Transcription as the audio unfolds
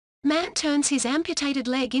Man turns his amputated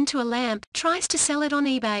leg into a lamp, tries to sell it on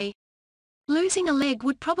eBay. Losing a leg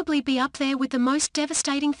would probably be up there with the most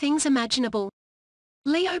devastating things imaginable.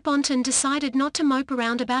 Leo Bonten decided not to mope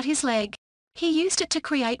around about his leg. He used it to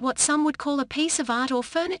create what some would call a piece of art or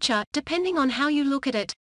furniture, depending on how you look at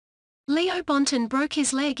it. Leo Bonten broke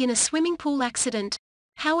his leg in a swimming pool accident.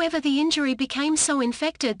 However, the injury became so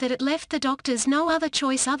infected that it left the doctors no other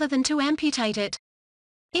choice other than to amputate it.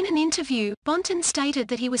 In an interview, Bonten stated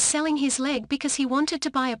that he was selling his leg because he wanted to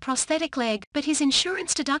buy a prosthetic leg, but his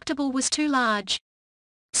insurance deductible was too large.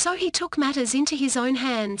 So he took matters into his own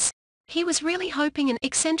hands. He was really hoping an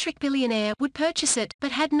eccentric billionaire would purchase it,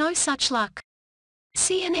 but had no such luck.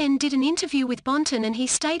 CNN did an interview with Bonten and he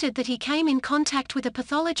stated that he came in contact with a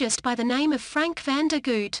pathologist by the name of Frank van der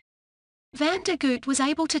Goot. Van der Goot was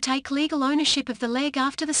able to take legal ownership of the leg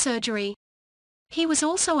after the surgery. He was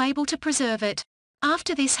also able to preserve it.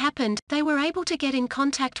 After this happened, they were able to get in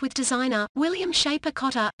contact with designer William Shaper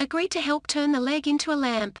Cotter, agreed to help turn the leg into a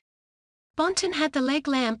lamp. Bonten had the leg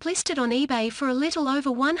lamp listed on eBay for a little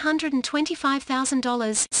over $125,000,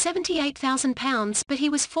 £78,000, but he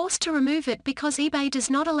was forced to remove it because eBay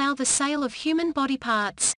does not allow the sale of human body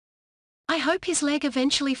parts. I hope his leg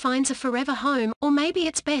eventually finds a forever home, or maybe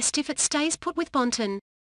it's best if it stays put with Bonten.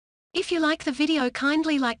 If you like the video,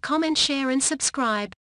 kindly like, comment, share and subscribe.